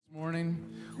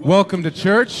Welcome to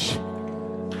church.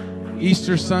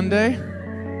 Easter Sunday.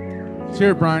 Let's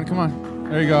hear it, Brian. Come on.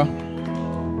 There you go.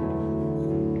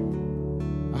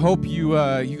 I hope you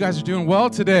guys are doing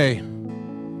well today.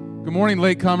 Good morning,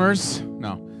 latecomers.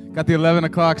 No, got the 11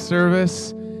 o'clock service,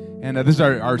 and this is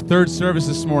our third service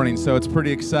this morning, so it's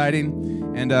pretty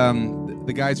exciting. And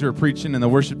the guys who are preaching and the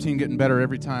worship team getting better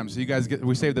every time. So you guys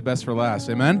we saved the best for last.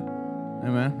 Amen.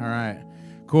 Amen. All right.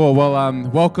 Cool. Well,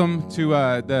 welcome to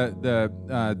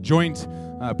the joint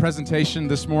presentation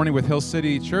this morning with Hill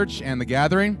City Church and The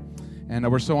Gathering. And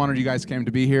we're so honored you guys came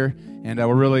to be here. And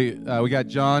we're really, we got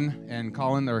John and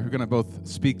Colin. They're going to both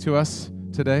speak to us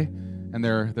today. And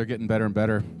they're getting better and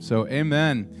better. So,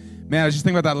 amen. Man, I was just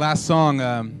thinking about that last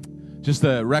song, just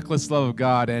the reckless love of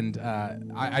God. And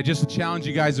I just challenge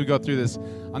you guys to go through this.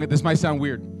 This might sound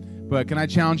weird, but can I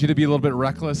challenge you to be a little bit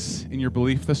reckless in your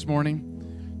belief this morning?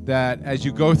 That as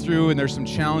you go through and there's some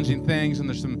challenging things and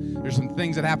there's some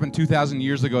things that happened 2,000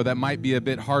 years ago that might be a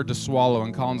bit hard to swallow,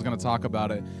 and Colin's going to talk about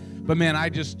it. But man, I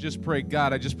just pray,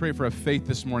 God, I just pray for a faith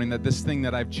this morning that this thing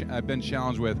that I've been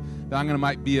challenged with, that I'm going to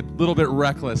might be a little bit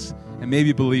reckless and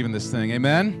maybe believe in this thing.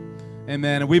 Amen?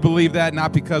 Amen. And we believe that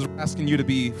not because we're asking you to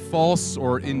be false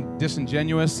or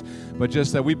disingenuous, but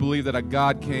just that we believe that a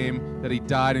God came, that he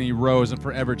died and he rose and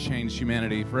forever changed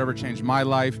humanity, forever changed my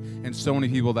life and so many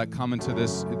people that come into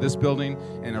this building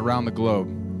and around the globe.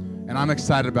 And I'm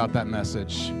excited about that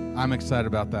message. I'm excited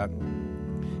about that.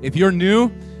 If you're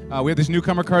new, we have these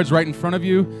newcomer cards right in front of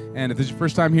you, and if this is your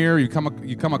first time here, you come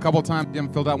a couple times, you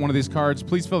haven't filled out one of these cards,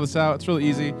 please fill this out. It's really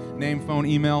easy. Name, phone,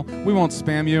 email. We won't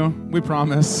spam you. We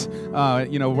promise.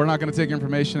 We're not going to take your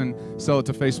information and sell it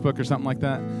to Facebook or something like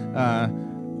that.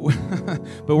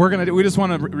 But we just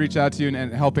want to reach out to you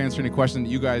and help answer any questions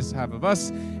that you guys have of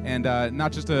us, and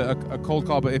not just a cold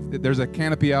call, but if there's a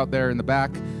canopy out there in the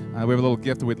back, we have a little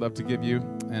gift that we'd love to give you.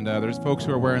 And there's folks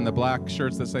who are wearing the black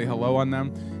shirts that say hello on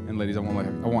them. And ladies, I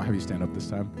won't have you stand up this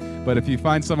time. But if you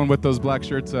find someone with those black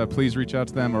shirts, please reach out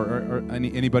to them or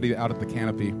anybody out at the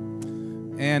canopy.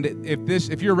 And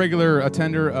if you're a regular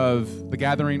attender of The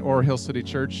Gathering or Hill City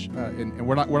Church, and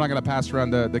we're not going to pass around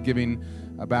the giving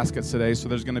baskets today, so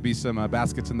there's going to be some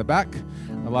baskets in the back.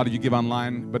 A lot of you give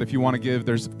online, but if you want to give,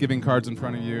 there's giving cards in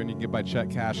front of you, and you can give by check,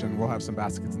 cash, and we'll have some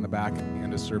baskets in the back. At the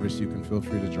end of service, you can feel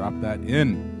free to drop that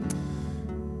in.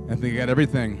 I think I got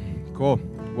everything. Cool.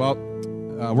 Well,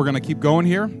 we're going to keep going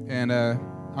here, and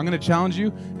I'm going to challenge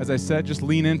you. As I said, just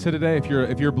lean into today. If you're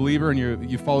a believer and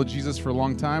you followed Jesus for a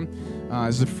long time,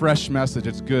 this is a fresh message.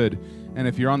 It's good. And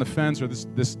if you're on the fence or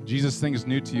this Jesus thing is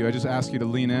new to you, I just ask you to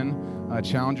lean in,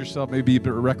 challenge yourself, maybe be a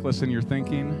bit reckless in your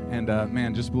thinking, and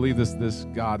man, just believe this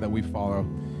God that we follow,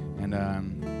 and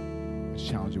I just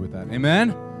challenge you with that.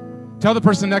 Amen? Tell the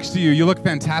person next to you, you look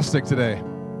fantastic today.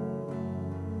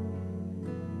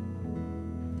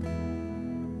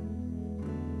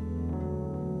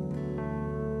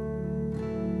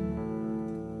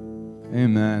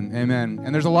 Amen. Amen.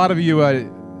 And there's a lot of you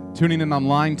tuning in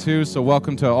online too, so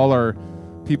welcome to all our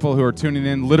people who are tuning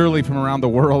in literally from around the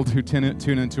world who tune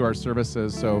into our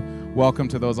services. So welcome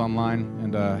to those online,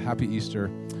 and happy Easter.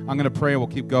 I'm going to pray and we'll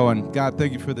keep going. God,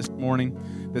 thank you for this morning,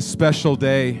 this special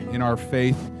day in our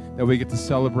faith that we get to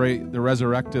celebrate the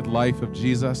resurrected life of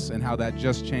Jesus and how that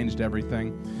just changed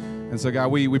everything. And so, God,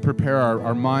 we prepare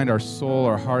our mind, our soul,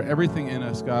 our heart, everything in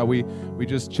us, God. We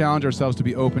just challenge ourselves to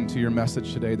be open to your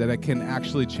message today, that it can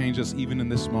actually change us even in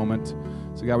this moment.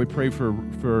 So, God, we pray for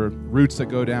roots that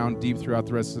go down deep throughout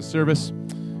the rest of the service.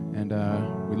 And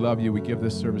we love you. We give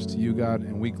this service to you, God,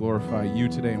 and we glorify you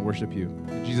today and worship you.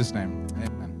 In Jesus' name,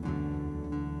 amen.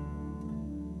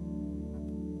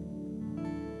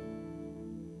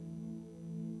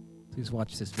 Please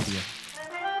watch this video.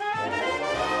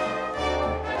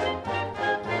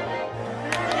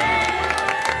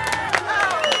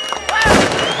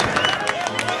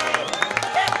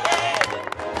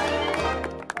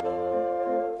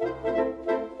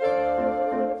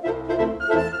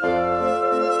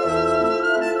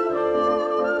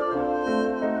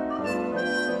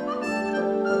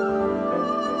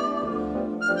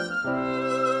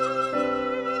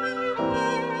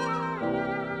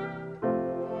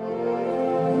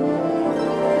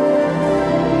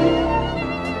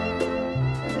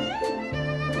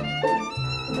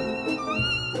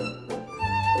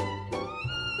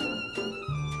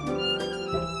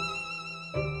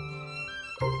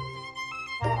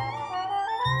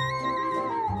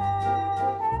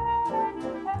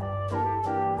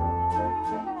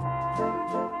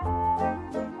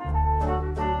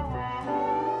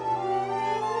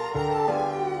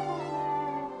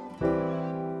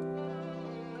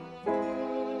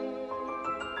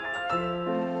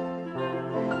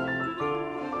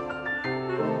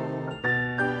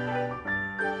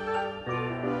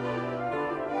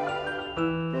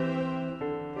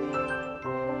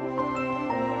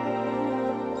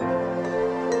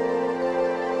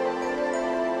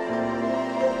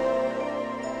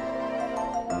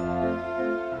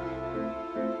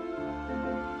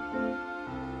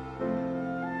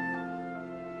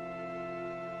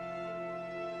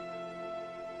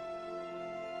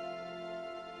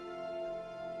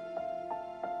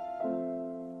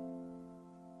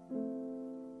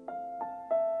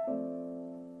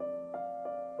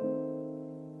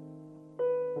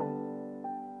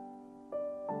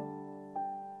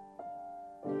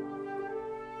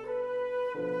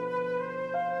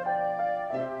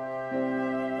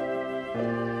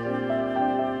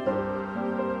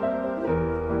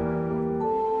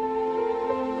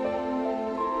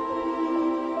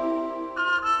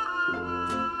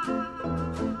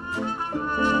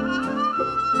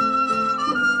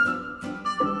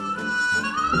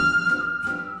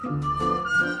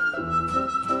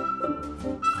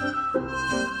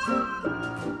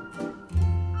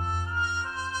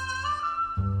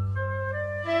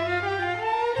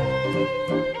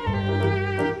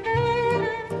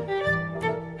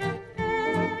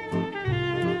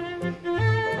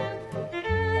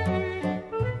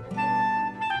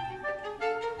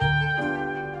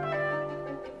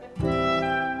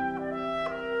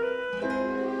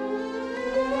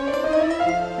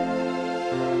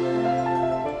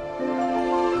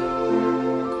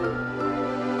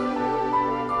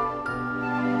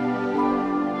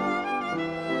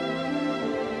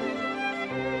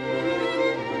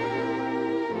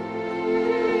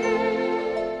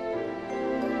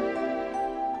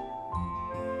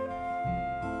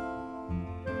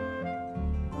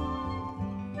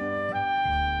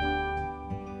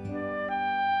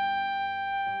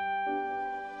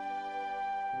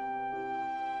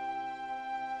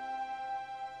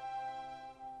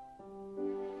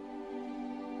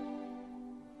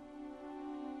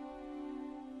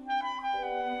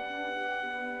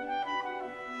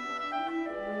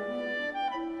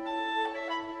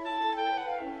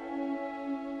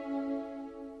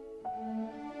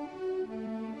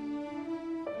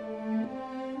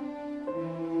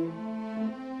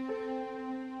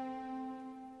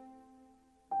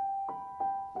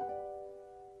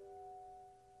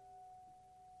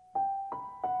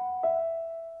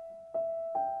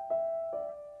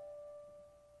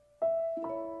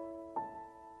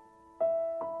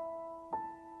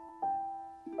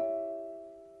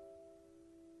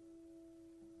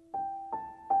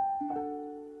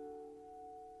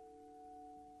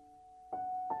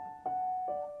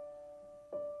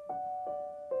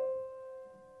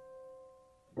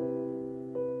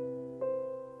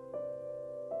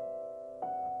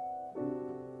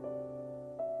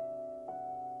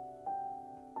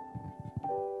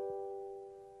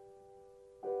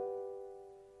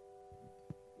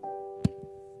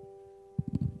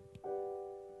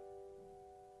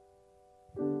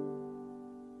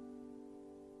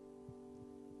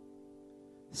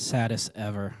 Saddest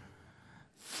ever.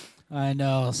 I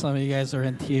know, some of you guys are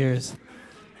in tears.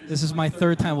 This is my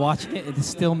third time watching it. It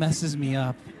still messes me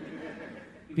up.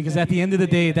 Because at the end of the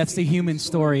day, that's the human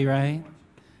story, right?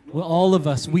 Well, all of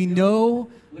us, we know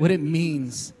what it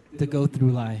means to go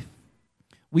through life.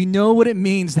 We know what it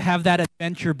means to have that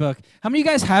adventure book. How many of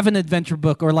you guys have an adventure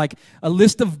book or like a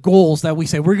list of goals that we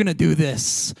say, we're going to do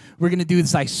this. We're going to do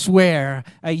this, I swear.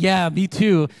 Yeah, me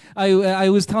too. I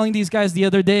was telling these guys the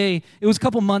other day, it was a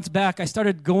couple months back, I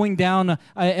started going down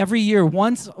every year,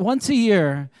 once a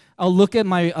year, I'll look at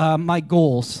my my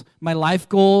goals, my life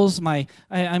goals.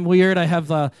 I'm weird. I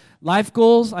have life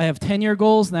goals, I have 10-year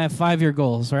goals, and I have 5-year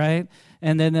goals, right?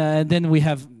 And then we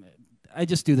have, I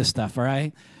just do this stuff, all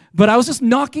right? But I was just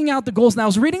knocking out the goals, and I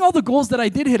was reading all the goals that I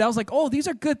did hit. I was like, oh, these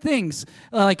are good things.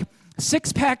 Like,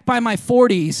 six-pack by my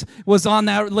 40s was on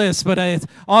that list, but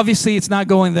obviously it's not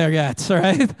going there yet, all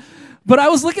right? But I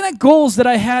was looking at goals that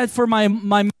I had for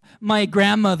my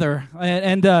grandmother,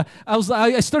 and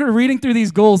I started reading through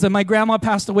these goals, and my grandma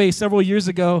passed away several years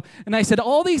ago, and I said,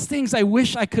 all these things I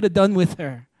wish I could have done with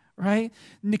her, right?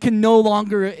 It can no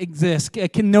longer exist.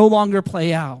 It can no longer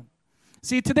play out.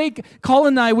 See, today, Colin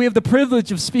and I, we have the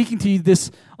privilege of speaking to you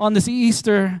on this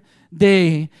Easter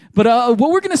day. But what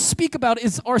we're going to speak about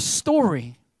is our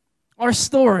story. Our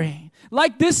story.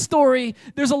 Like this story,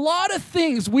 there's a lot of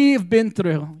things we have been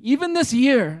through, even this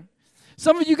year.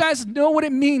 Some of you guys know what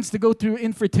it means to go through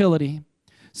infertility.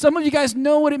 Some of you guys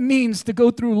know what it means to go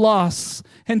through loss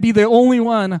and be the only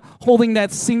one holding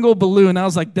that single balloon. I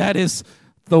was like, that is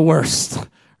the worst,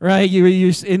 right?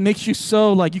 It makes you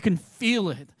so, like, you can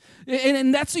feel it.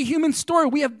 And that's a human story.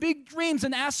 We have big dreams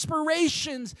and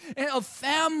aspirations of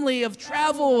family, of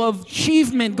travel, of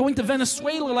achievement, going to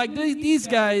Venezuela like these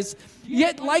guys.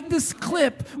 Yet, like this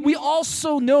clip, we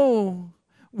also know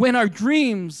when our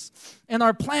dreams and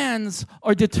our plans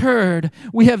are deterred.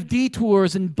 We have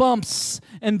detours and bumps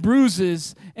and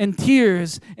bruises and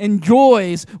tears and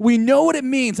joys. We know what it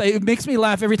means. It makes me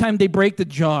laugh every time they break the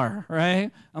jar,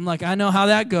 right? I'm like, I know how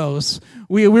that goes.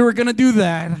 We were going to do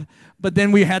that. But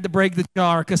then we had to break the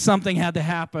jar because something had to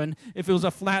happen. If it was a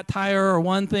flat tire or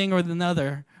one thing or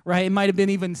another, right? It might have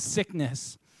been even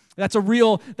sickness. That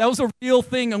was a real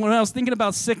thing. And when I was thinking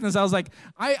about sickness, I was like,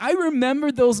 I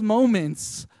remember those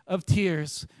moments of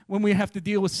tears when we have to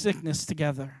deal with sickness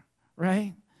together,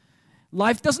 right?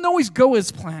 Life doesn't always go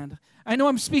as planned. I know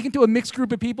I'm speaking to a mixed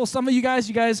group of people. Some of you guys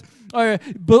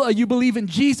you believe in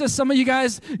Jesus. Some of you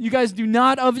guys do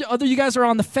not. Other you guys are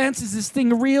on the fence. Is this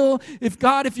thing real?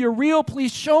 If you're real,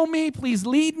 please show me. Please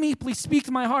lead me. Please speak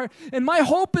to my heart. And my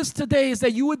hope is today is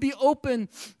that you would be open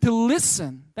to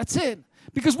listen. That's it.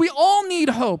 Because we all need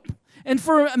hope. And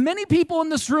for many people in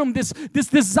this room, this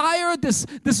desire,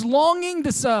 this longing,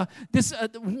 this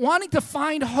wanting to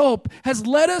find hope has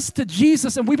led us to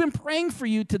Jesus. And we've been praying for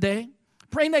you today,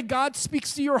 praying that God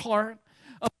speaks to your heart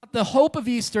about the hope of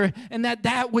Easter and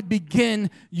that would begin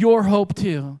your hope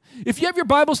too. If you have your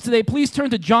Bibles today, please turn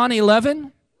to John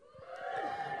 11.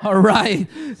 All right.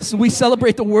 So we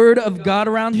celebrate the Word of God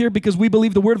around here because we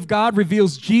believe the Word of God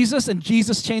reveals Jesus and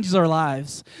Jesus changes our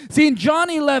lives. See, in John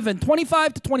 11,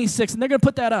 25 to 26, and they're going to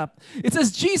put that up, it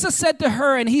says, Jesus said to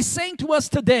her, and he's saying to us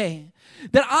today,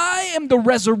 that I am the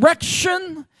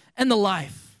resurrection and the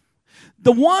life.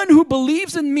 The one who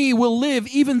believes in me will live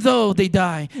even though they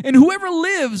die. And whoever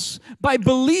lives by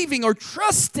believing or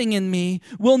trusting in me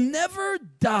will never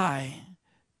die.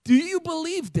 Do you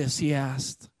believe this? He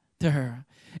asked to her.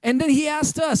 And then he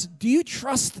asked us, do you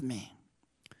trust me?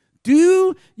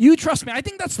 Do you trust me? I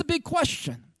think that's the big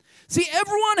question. See,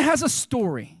 everyone has a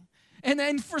story.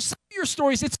 And for some of your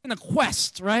stories, it's in a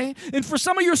quest, right? And for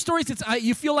some of your stories,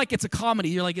 you feel like it's a comedy.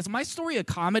 You're like, is my story a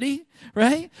comedy,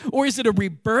 right? Or is it a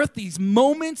rebirth, these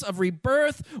moments of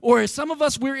rebirth? Or some of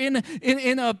us, we're in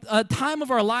a time of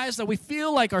our lives that we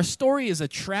feel like our story is a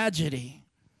tragedy.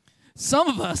 Some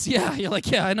of us, you're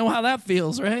like, I know how that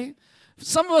feels, right?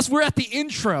 Some of us, we're at the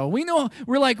intro. We know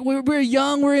we're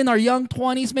young. We're in our young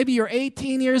 20s. Maybe you're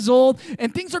 18 years old,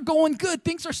 and things are going good.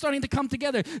 Things are starting to come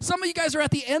together. Some of you guys are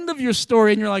at the end of your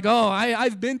story, and you're like, oh,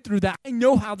 I've been through that. I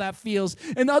know how that feels.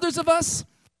 And others of us,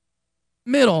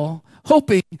 middle,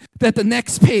 hoping that the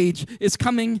next page is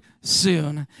coming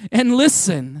soon. And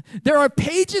listen, there are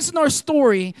pages in our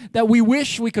story that we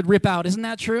wish we could rip out. Isn't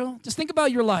that true? Just think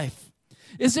about your life.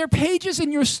 Is there pages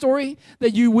in your story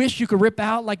that you wish you could rip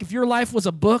out? Like if your life was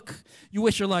a book, you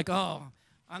wish you're like, oh,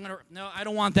 no, I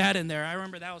don't want that in there. I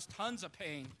remember that was tons of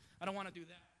pain. I don't want to do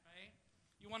that, right?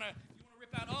 You want to rip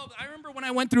out, oh, I remember when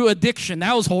I went through addiction.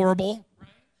 That was horrible, right?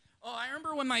 Oh, I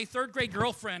remember when my third grade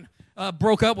girlfriend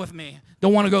broke up with me.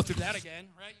 Don't want to go through that again,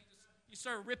 right? You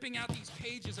start ripping out these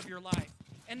pages of your life.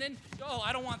 And then, oh,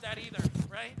 I don't want that either,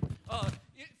 right?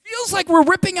 It feels like we're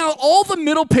ripping out all the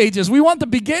middle pages. We want the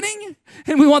beginning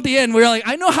and we want the end. We're like,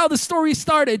 I know how the story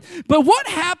started, but what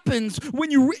happens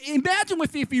when imagine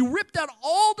with me if you ripped out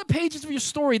all the pages of your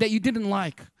story that you didn't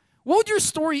like? What would your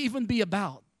story even be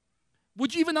about?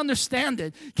 Would you even understand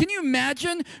it? Can you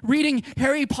imagine reading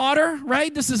Harry Potter,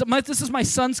 right? This is my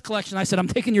son's collection. I said, I'm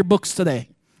taking your books today,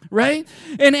 right?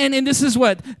 And this is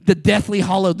what? The Deathly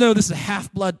Hallows. No, this is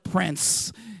Half-Blood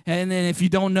Prince. And then if you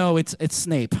don't know, it's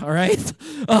Snape, all right?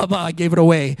 I gave it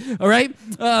away, all right?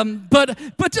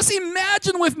 But just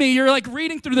imagine with me, you're like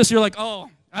reading through this, you're like,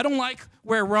 oh, I don't like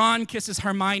where Ron kisses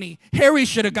Hermione. Harry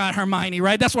should have got Hermione,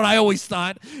 right? That's what I always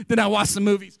thought. Then I watched the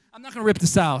movies. I'm not going to rip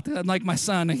this out. Like my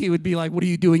son, he would be like, what are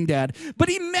you doing, Dad? But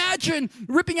imagine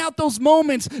ripping out those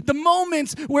moments, the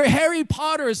moments where Harry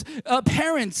Potter's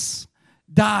parents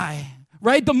die.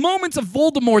 Right? The moments of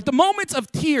Voldemort, the moments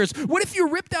of tears. What if you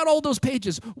ripped out all those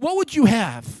pages? What would you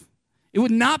have? It would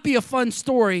not be a fun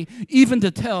story even to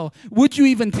tell. Would you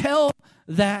even tell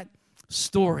that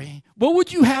story? What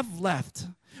would you have left?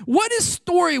 What is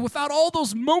story without all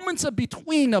those moments of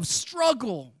between, of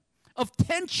struggle, of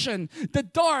tension, the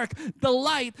dark, the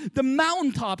light, the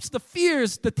mountaintops, the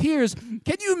fears, the tears?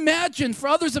 Can you imagine for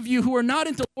others of you who are not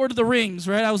into Lord of the Rings,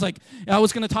 right? I was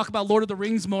going to talk about Lord of the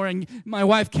Rings more, and my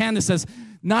wife Candace says,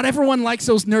 not everyone likes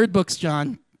those nerd books,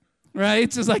 John. Right?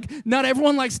 It's just like, not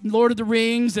everyone likes Lord of the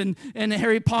Rings and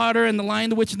Harry Potter and The Lion,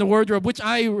 the Witch, and the Wardrobe, which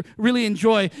I really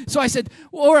enjoy. So I said,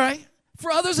 well, all right, for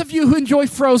others of you who enjoy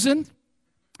Frozen,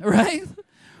 right?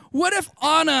 What if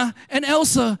Anna and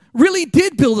Elsa really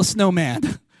did build a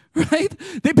snowman, right?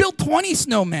 They built 20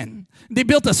 snowmen. They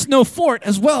built a snow fort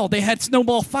as well. They had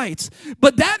snowball fights.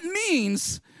 But that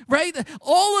means, right,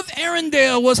 all of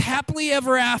Arendelle was happily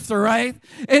ever after, right?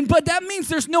 But that means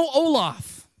there's no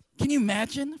Olaf. Can you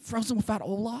imagine Frozen without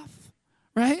Olaf,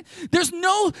 right? There's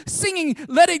no singing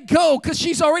Let It Go because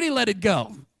she's already let it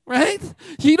go. Right?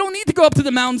 You don't need to go up to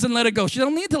the mountains and let it go. She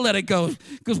don't need to let it go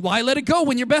because why let it go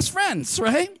when you're best friends,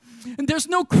 right? And there's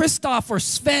no Kristoff or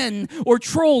Sven or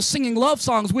Trolls singing love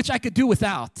songs, which I could do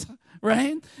without,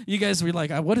 right? You guys were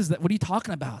like, what is that? What are you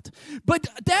talking about? But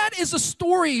that is a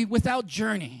story without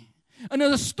journey. And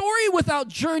a story without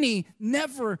journey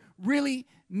never really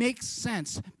makes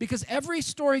sense because every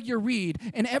story you read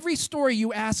and every story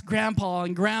you ask grandpa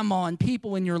and grandma and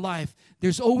people in your life,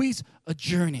 there's always a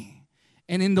journey.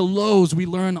 And in the lows, we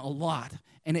learn a lot,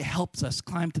 and it helps us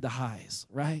climb to the highs,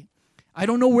 right? I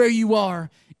don't know where you are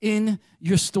in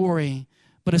your story,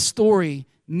 but a story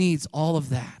needs all of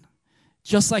that.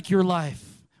 Just like your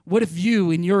life. What if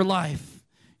you, in your life,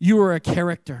 you were a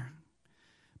character,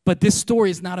 But this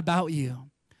story is not about you.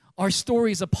 Our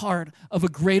story is a part of a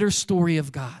greater story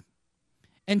of God.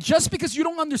 And just because you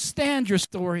don't understand your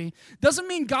story doesn't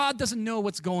mean God doesn't know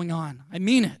what's going on. I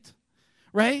mean it,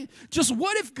 right? Just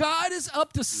what if God is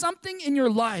up to something in your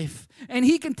life and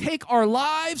he can take our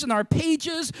lives and our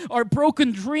pages, our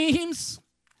broken dreams,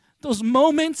 those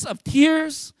moments of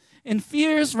tears and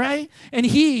fears, right? And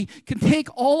he can take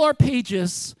all our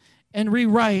pages and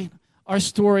rewrite our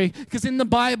story. Because in the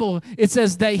Bible, it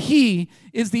says that he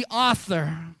is the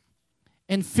author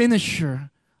and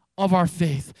finisher of our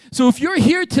faith. So if you're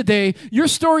here today, your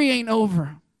story ain't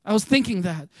over. I was thinking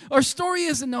that. Our story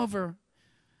isn't over.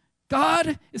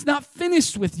 God is not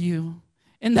finished with you.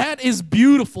 And that is a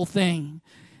beautiful thing.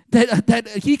 That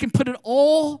he can put it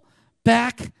all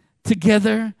back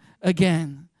together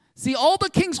again. See, all the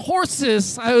king's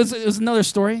horses, it was another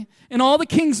story, and all the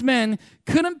king's men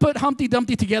couldn't put Humpty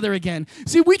Dumpty together again.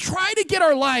 See, we try to get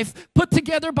our life put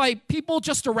together by people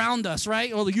just around us,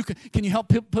 right? Oh, can you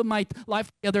help put my life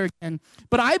together again?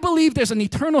 But I believe there's an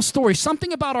eternal story,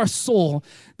 something about our soul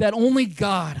that only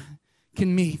God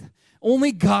can meet.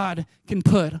 Only God can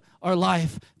put our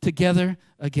life together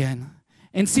again.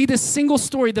 And see, this single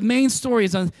story, the main story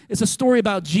is a story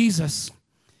about Jesus.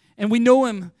 And we know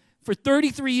him for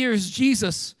 33 years.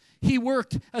 Jesus, he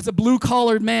worked as a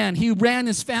blue-collared man. He ran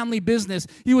his family business.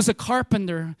 He was a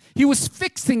carpenter. He was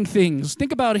fixing things.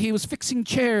 Think about it. He was fixing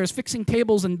chairs, fixing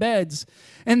tables and beds.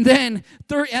 And then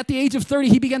at the age of 30,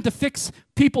 he began to fix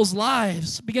people's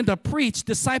lives, began to preach,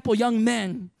 disciple young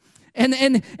men.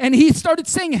 And he started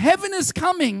saying, heaven is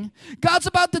coming. God's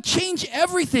about to change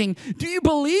everything. Do you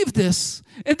believe this?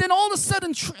 And then all of a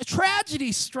sudden,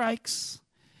 tragedy strikes.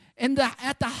 And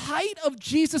at the height of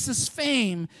Jesus'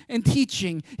 fame and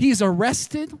teaching, he's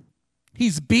arrested,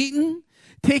 he's beaten,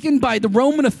 taken by the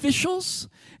Roman officials,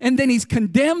 and then he's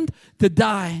condemned to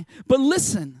die. But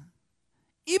listen,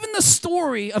 even the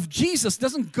story of Jesus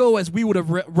doesn't go as we would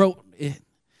have wrote it.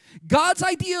 God's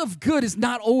idea of good is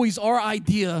not always our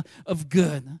idea of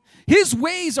good. His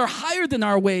ways are higher than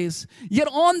our ways. Yet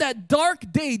on that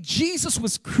dark day, Jesus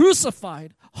was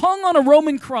crucified, hung on a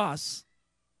Roman cross,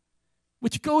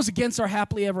 which goes against our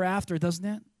happily ever after, doesn't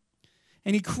it?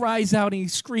 And he cries out and he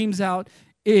screams out,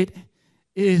 it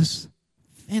is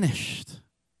finished.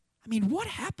 I mean, what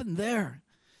happened there?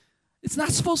 It's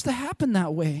not supposed to happen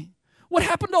that way. What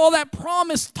happened to all that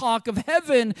promised talk of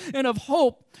heaven and of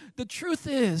hope? The truth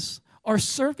is, our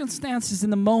circumstances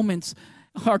in the moments,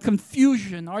 our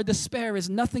confusion, our despair is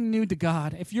nothing new to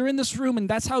God. If you're in this room and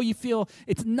that's how you feel,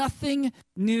 it's nothing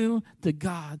new to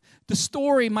God. The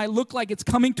story might look like it's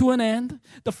coming to an end.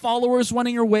 The followers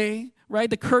running away, right?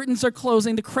 The curtains are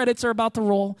closing. The credits are about to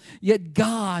roll. Yet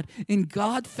God, in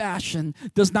God fashion,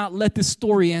 does not let this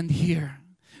story end here.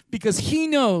 Because he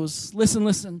knows,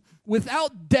 listen,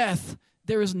 without death,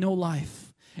 there is no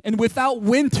life. And without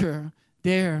winter,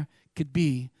 there could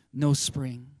be no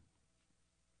spring.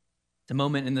 It's a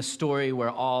moment in the story where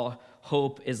all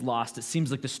hope is lost. It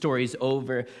seems like the story's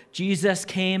over. Jesus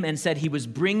came and said he was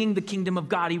bringing the kingdom of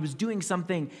God. He was doing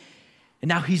something, and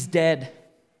now he's dead.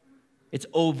 It's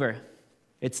over.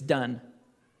 It's done.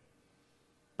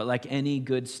 But like any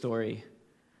good story,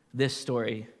 this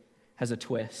story has a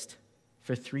twist.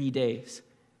 For 3 days,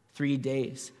 3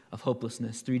 days of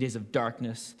hopelessness, 3 days of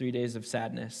darkness, 3 days of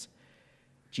sadness,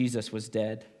 Jesus was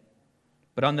dead.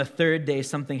 But on the third day,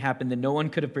 something happened that no one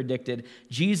could have predicted.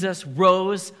 Jesus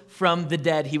rose from the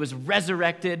dead. He was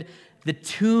resurrected. The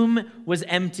tomb was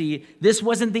empty. This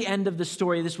wasn't the end of the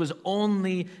story. This was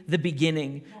only the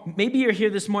beginning. Maybe you're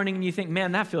here this morning and you think,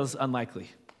 man, that feels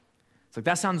unlikely. It's like,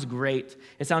 that sounds great.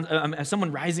 It sounds,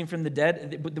 someone rising from the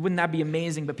dead, wouldn't that be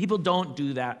amazing? But people don't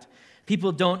do that.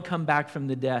 People don't come back from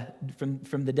the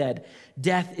dead.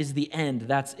 Death is the end.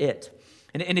 That's it.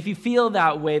 And if you feel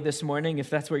that way this morning, if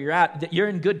that's where you're at, you're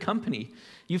in good company.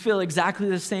 You feel exactly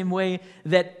the same way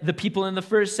that the people in the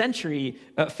first century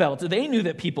felt. They knew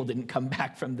that people didn't come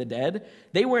back from the dead.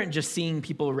 They weren't just seeing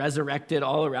people resurrected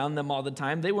all around them all the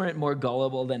time. They weren't more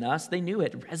gullible than us. They knew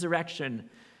it. Resurrection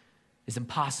is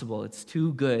impossible. It's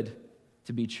too good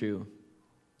to be true.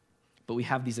 But we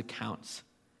have these accounts.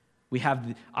 We have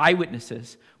the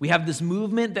eyewitnesses. We have this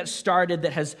movement that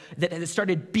has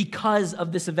started because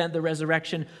of this event, the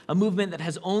resurrection, a movement that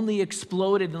has only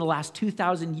exploded in the last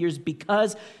 2,000 years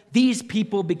because these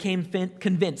people became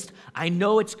convinced. I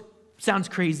know it sounds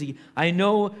crazy. I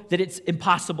know that it's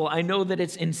impossible. I know that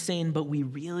it's insane, but we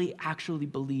really actually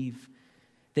believe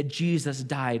that Jesus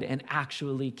died and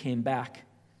actually came back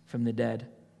from the dead.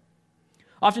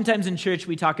 Oftentimes in church,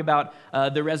 we talk about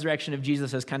the resurrection of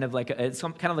Jesus as kind of like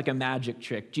a magic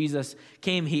trick. Jesus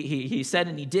came, he said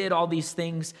and he did all these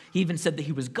things. He even said that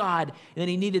he was God, and then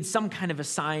he needed some kind of a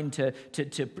sign to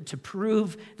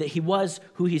prove that he was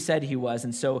who he said he was.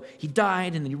 And so he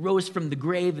died, and then he rose from the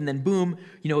grave, and then boom,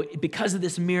 because of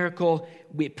this miracle,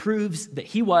 it proves that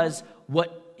he was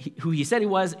who he said he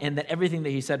was, and that everything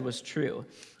that he said was true.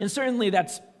 And certainly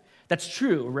that's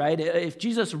true, right? If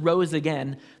Jesus rose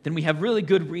again, then we have really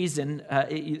good reason.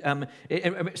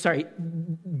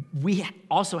 We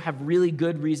also have really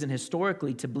good reason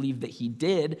historically to believe that he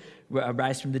did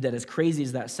rise from the dead, as crazy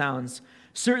as that sounds.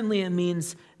 Certainly it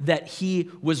means that he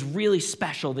was really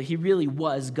special, that he really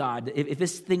was God. If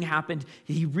this thing happened,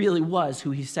 he really was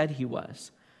who he said he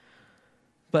was.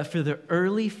 But for the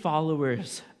early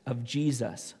followers of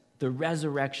Jesus, the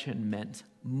resurrection meant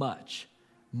much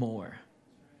more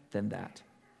than that.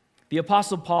 The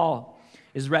Apostle Paul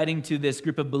is writing to this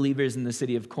group of believers in the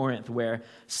city of Corinth, where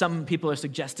some people are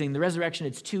suggesting the resurrection,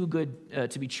 it's too good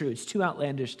to be true. It's too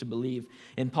outlandish to believe.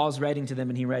 And Paul's writing to them,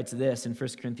 and he writes this in 1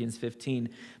 Corinthians 15.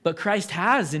 But Christ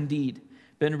has indeed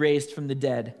been raised from the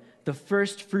dead, the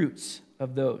first fruits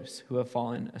of those who have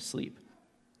fallen asleep.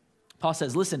 Paul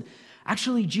says, listen,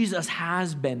 actually Jesus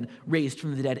has been raised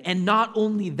from the dead. And not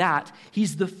only that,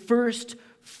 he's the first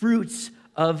fruits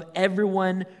of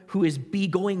everyone who is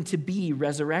going to be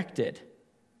resurrected.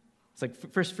 It's like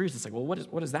first fruits. It's like, well,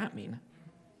 what does that mean?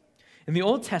 In the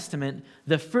Old Testament,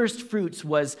 the first fruits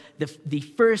was the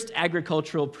first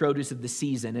agricultural produce of the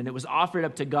season, and it was offered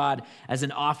up to God as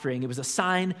an offering. It was a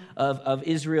sign of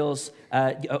Israel's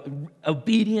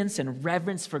obedience and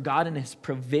reverence for God and his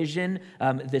provision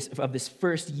of this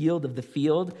first yield of the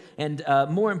field. And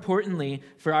more importantly,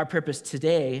 for our purposes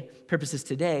today,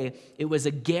 it was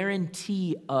a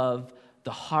guarantee of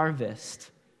the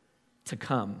harvest to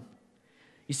come.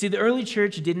 You see, the early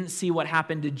church didn't see what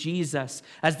happened to Jesus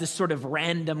as this sort of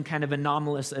random kind of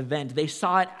anomalous event. They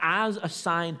saw it as a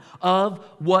sign of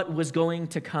what was going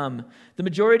to come. The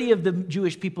majority of the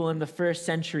Jewish people in the first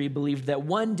century believed that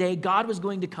one day God was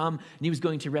going to come and he was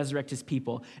going to resurrect his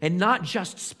people. And not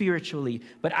just spiritually,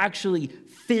 but actually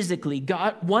physically.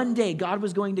 One day God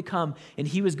was going to come and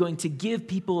he was going to give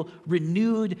people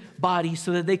renewed bodies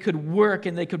so that they could work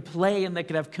and they could play and they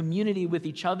could have community with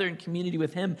each other and community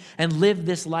with him and live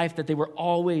this life that they were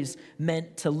always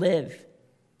meant to live.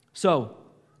 So,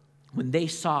 when they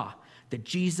saw that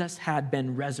Jesus had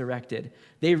been resurrected,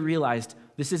 they realized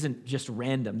this isn't just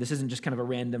random. This isn't just kind of a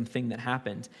random thing that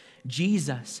happened.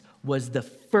 Jesus was the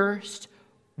first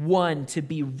one to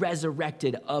be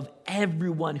resurrected of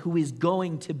everyone who is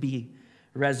going to be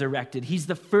resurrected. He's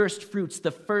the first fruits,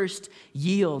 the first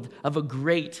yield of a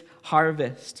great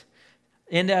harvest.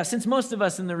 And since most of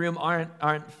us in the room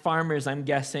aren't farmers, I'm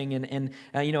guessing, and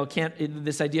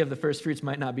this idea of the first fruits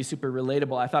might not be super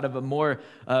relatable. I thought of a more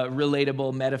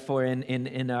relatable metaphor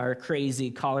in our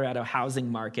crazy Colorado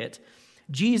housing market.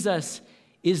 Jesus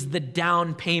is the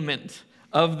down payment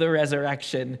of the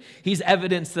resurrection. He's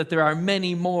evidence that there are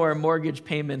many more mortgage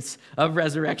payments of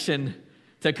resurrection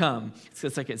to come.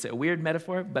 It's a weird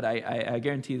metaphor, but I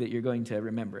guarantee that you're going to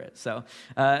remember it. So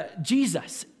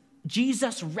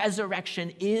Jesus'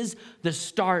 resurrection is the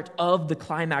start of the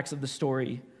climax of the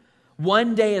story.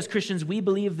 One day as Christians, we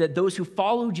believe that those who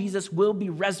follow Jesus will be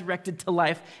resurrected to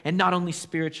life, and not only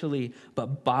spiritually,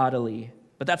 but bodily.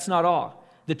 But that's not all.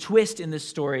 The twist in this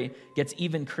story gets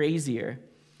even crazier.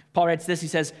 Paul writes this, he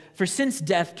says, "For since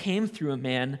death came through a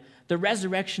man, the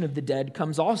resurrection of the dead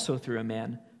comes also through a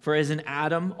man. For as in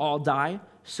Adam all die,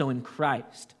 so in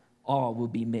Christ all will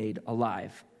be made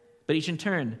alive. But each in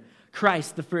turn,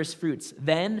 Christ the first fruits,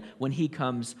 then when he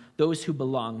comes, those who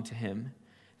belong to him.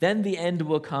 Then the end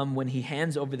will come when he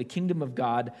hands over the kingdom of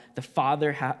God the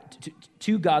Father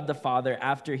to God the Father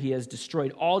after he has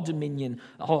destroyed all dominion,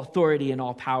 all authority, and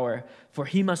all power. For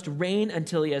he must reign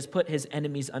until he has put his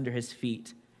enemies under his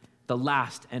feet. The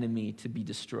last enemy to be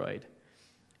destroyed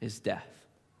is death."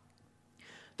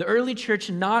 The early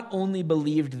church not only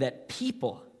believed that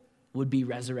people would be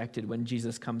resurrected when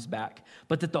Jesus comes back,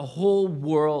 but that the whole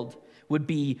world would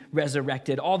be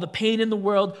resurrected. All the pain in the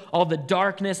world, all the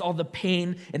darkness, all the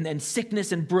pain and then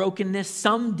sickness and brokenness,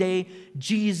 someday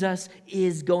Jesus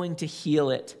is going to heal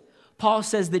it. Paul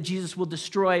says that Jesus will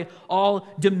destroy all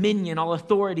dominion, all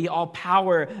authority, all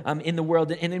power in the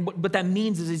world. And what that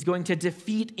means is he's going to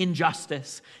defeat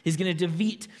injustice. He's going to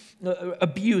defeat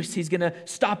abuse. He's going to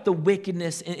stop the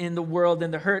wickedness in the world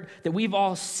and the hurt that we've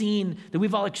all seen, that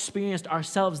we've all experienced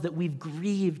ourselves, that we've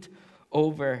grieved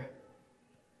over.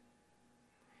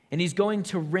 And he's going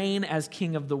to reign as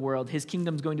king of the world. His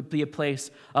kingdom is going to be a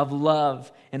place of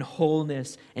love and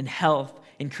wholeness and health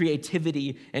and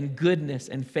creativity and goodness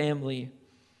and family.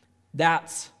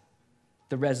 That's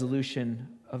the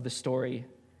resolution of the story.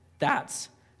 That's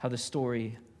how the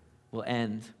story will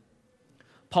end.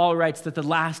 Paul writes that the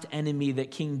last enemy that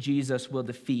King Jesus will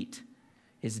defeat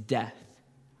is death.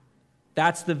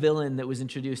 That's the villain that was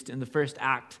introduced in the first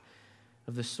act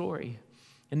of the story.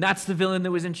 And that's the villain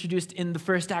that was introduced in the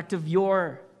first act of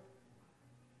your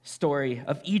story,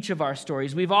 of each of our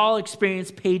stories. We've all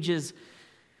experienced pages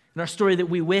in our story that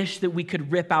we wish that we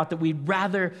could rip out, that we'd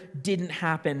rather didn't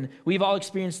happen. We've all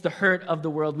experienced the hurt of the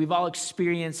world. We've all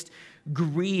experienced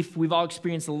grief. We've all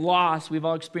experienced loss. We've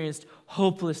all experienced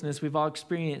hopelessness. We've all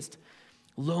experienced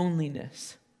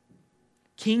loneliness.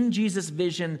 King Jesus'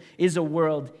 vision is a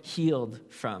world healed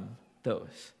from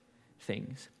those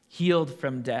things, healed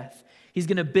from death. He's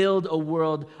going to build a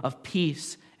world of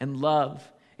peace and love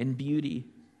and beauty.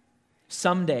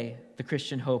 Someday, the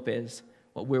Christian hope is,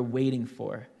 what we're waiting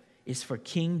for is for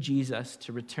King Jesus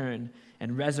to return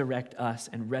and resurrect us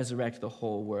and resurrect the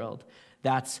whole world.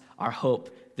 That's our hope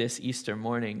this Easter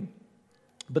morning.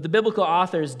 But the biblical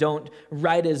authors don't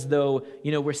write as though,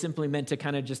 we're simply meant to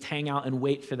kind of just hang out and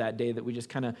wait for that day, that we just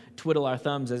kind of twiddle our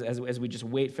thumbs as we just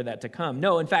wait for that to come.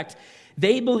 No, in fact,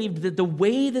 they believed that the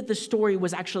way that the story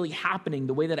was actually happening,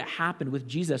 the way that it happened with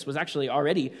Jesus, was actually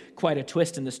already quite a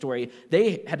twist in the story.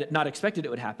 They had not expected it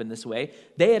would happen this way.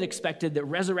 They had expected that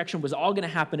resurrection was all going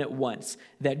to happen at once,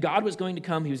 that God was going to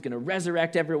come, he was going to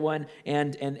resurrect everyone,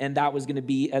 and that was going to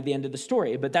be at the end of the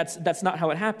story. But that's not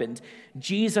how it happened.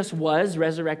 Jesus was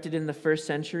resurrected in the first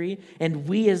century, and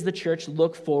we as the church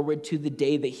look forward to the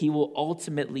day that he will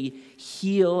ultimately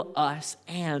heal us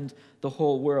and the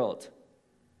whole world.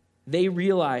 They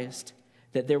realized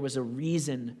that there was a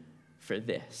reason for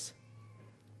this.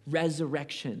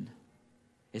 Resurrection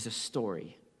is a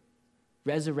story.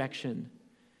 Resurrection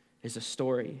is a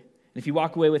story. And if you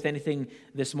walk away with anything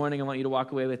this morning, I want you to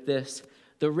walk away with this.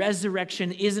 The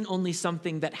resurrection isn't only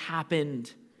something that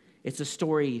happened, it's a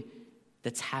story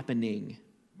that's happening.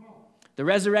 The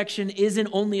resurrection isn't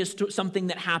only something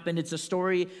that happened, it's a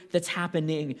story that's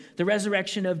happening. The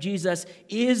resurrection of Jesus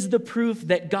is the proof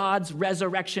that God's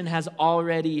resurrection has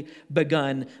already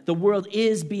begun. The world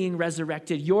is being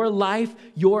resurrected. Your life,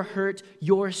 your hurt,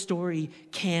 your story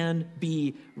can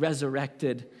be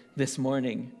resurrected this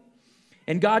morning.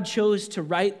 And God chose to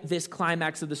write this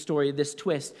climax of the story, this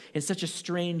twist, in such a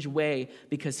strange way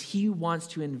because he wants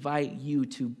to invite you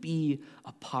to be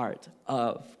a part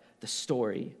of the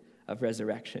story of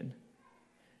resurrection.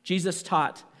 Jesus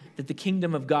taught that the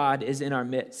kingdom of God is in our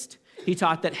midst. He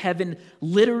taught that heaven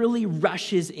literally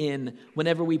rushes in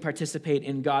whenever we participate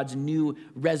in God's new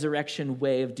resurrection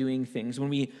way of doing things, when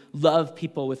we love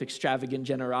people with extravagant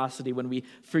generosity, when we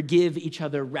forgive each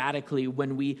other radically,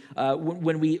 when we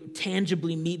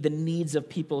tangibly meet the needs of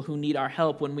people who need our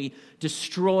help, when we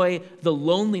destroy the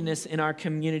loneliness in our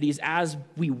communities as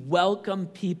we welcome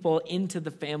people into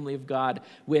the family of God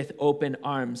with open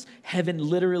arms. Heaven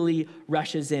literally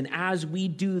rushes in. As we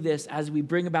do this, as we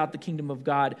bring about the kingdom of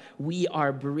God, we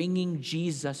are bringing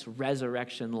Jesus'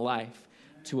 resurrection life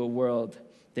to a world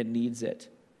that needs it.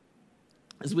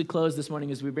 As we close this morning,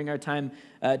 as we bring our time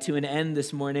to an end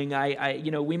this morning,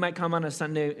 we might come on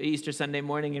a Easter Sunday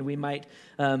morning, and we might,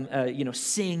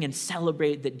 sing and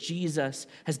celebrate that Jesus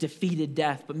has defeated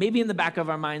death. But maybe in the back of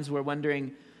our minds, we're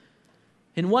wondering,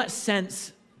 in what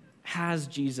sense has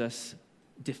Jesus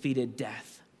defeated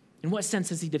death? In what sense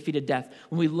has he defeated death?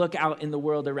 When we look out in the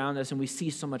world around us and we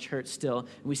see so much hurt still,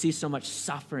 and we see so much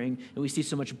suffering, and we see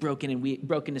so much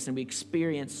brokenness, and we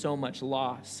experience so much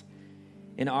loss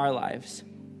in our lives.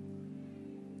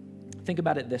 Think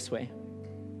about it this way.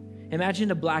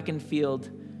 Imagine a blackened field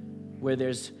where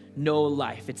there's no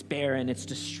life. It's barren, it's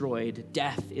destroyed.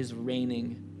 Death is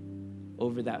reigning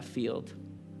over that field.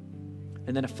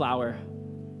 And then a flower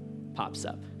pops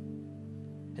up.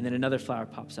 And then another flower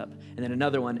pops up, and then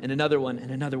another one, and another one,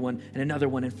 and another one, and another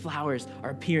one, and flowers are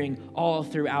appearing all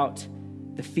throughout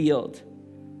the field.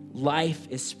 Life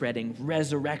is spreading.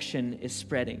 Resurrection is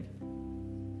spreading.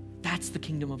 That's the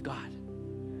kingdom of God.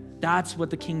 That's what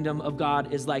the kingdom of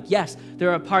God is like. Yes, there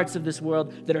are parts of this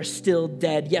world that are still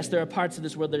dead. Yes, there are parts of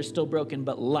this world that are still broken,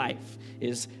 but life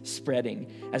is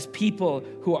spreading. As people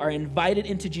who are invited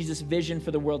into Jesus' vision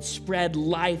for the world spread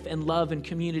life and love and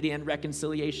community and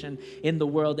reconciliation in the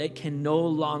world, it can no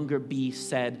longer be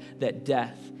said that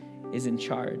death is in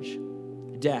charge.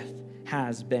 Death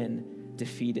has been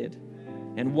defeated.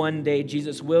 And one day,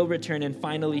 Jesus will return and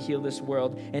finally heal this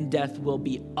world, and death will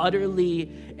be utterly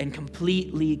and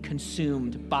completely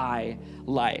consumed by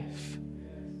life.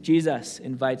 Jesus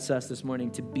invites us this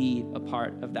morning to be a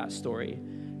part of that story,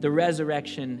 The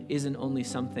resurrection isn't only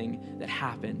something that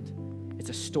happened, it's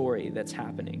a story that's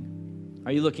happening.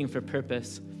 Are you looking for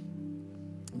purpose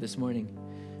this morning?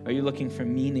 Are you looking for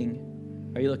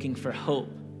meaning? Are you looking for hope?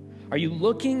 Are you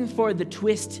looking for the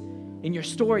twist in your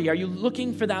story? Are you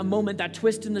looking for that moment, that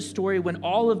twist in the story when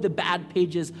all of the bad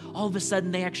pages, all of a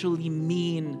sudden they actually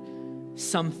mean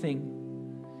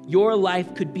something? Your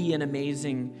life could be an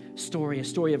amazing story, a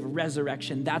story of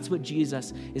resurrection. That's what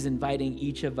Jesus is inviting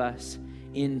each of us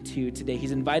into today.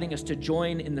 He's inviting us to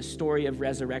join in the story of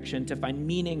resurrection, to find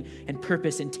meaning and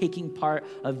purpose in taking part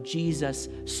of Jesus'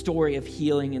 story of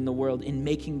healing in the world, in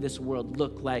making this world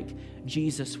look like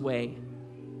Jesus' way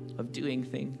of doing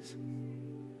things.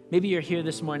 Maybe you're here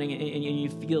this morning and you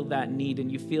feel that need, and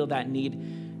you feel that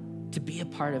need to be a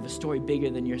part of a story bigger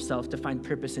than yourself, to find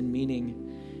purpose and meaning.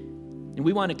 And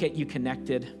we want to get you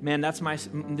connected. Man,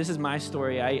 this is my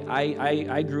story.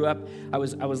 I grew up, I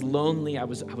was lonely, I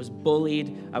was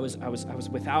bullied, I was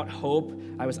without hope,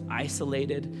 I was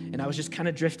isolated, and I was just kind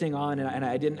of drifting on, and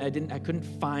I couldn't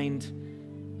find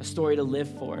a story to live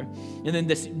for. And then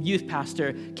this youth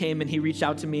pastor came and he reached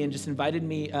out to me and just invited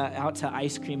me out to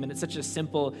ice cream. And it's such a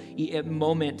simple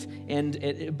moment.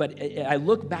 But I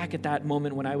look back at that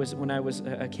moment when I was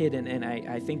a kid, and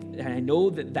I think, and I know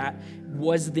that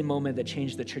was the moment that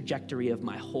changed the trajectory of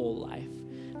my whole life.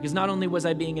 Because not only was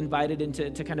I being invited into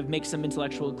to kind of make some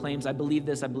intellectual claims, I believe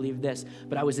this,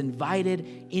 but I was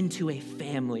invited into a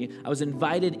family. I was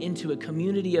invited into a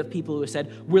community of people who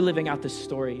said, we're living out this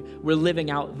story. We're living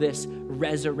out this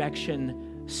resurrection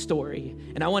story.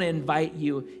 And I want to invite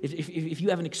you, if you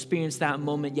haven't experienced that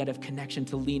moment yet of connection,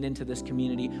 to lean into this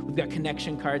community. We've got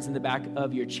connection cards in the back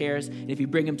of your chairs. And if you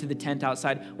bring them to the tent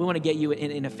outside, we want to get you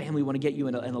in a family. We want to get you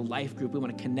in a life group. We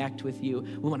want to connect with you.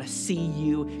 We want to see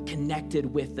you connected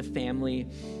with the family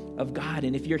of God.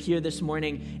 And if you're here this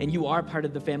morning and you are part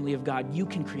of the family of God, you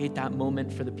can create that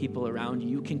moment for the people around you.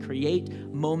 You can create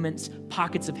moments,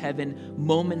 pockets of heaven,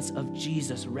 moments of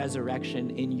Jesus'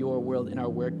 resurrection in your world, in our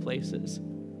workplaces.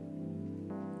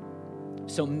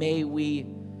 So may we,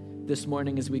 this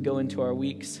morning as we go into our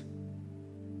weeks,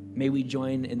 may we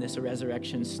join in this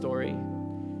resurrection story.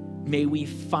 May we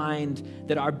find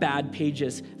that our bad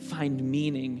pages find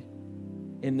meaning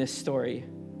in this story.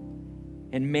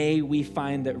 And may we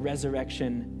find that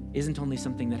resurrection isn't only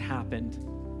something that happened,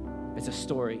 it's a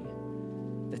story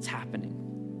that's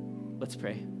happening. Let's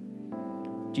pray.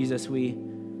 Jesus, we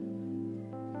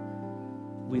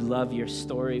love your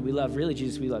story.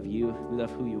 Jesus, we love you. We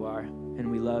love who you are. And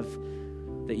we love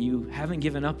that you haven't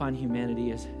given up on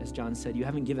humanity, as John said. You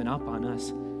haven't given up on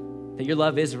us. That your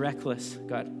love is reckless,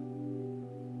 God.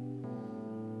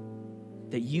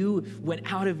 That you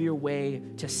went out of your way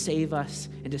to save us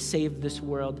and to save this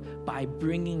world by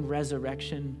bringing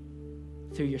resurrection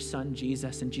through your Son,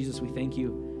 Jesus. And Jesus, we thank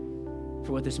you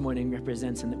for what this morning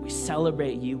represents, and that we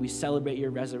celebrate you, we celebrate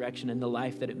your resurrection and the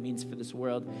life that it means for this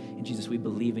world. And Jesus, we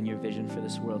believe in your vision for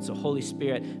this world. So Holy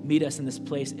Spirit, meet us in this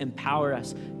place, empower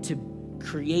us to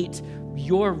create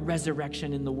your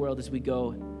resurrection in the world as we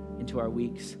go into our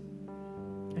weeks.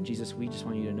 And Jesus, we just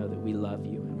want you to know that we love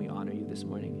you and we honor you this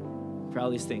morning for all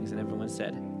these things. And everyone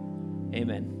said,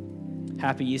 amen.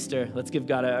 Happy Easter. Let's give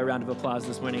God a round of applause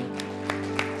this morning.